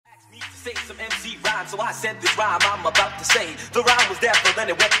say some MC rhyme, so I said this rhyme I'm about to say. The rhyme was there, so then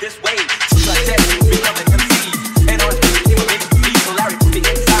it went this way. So I said, become an MC. And on this, it was made for me, so Larry put the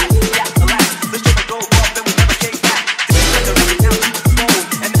MC.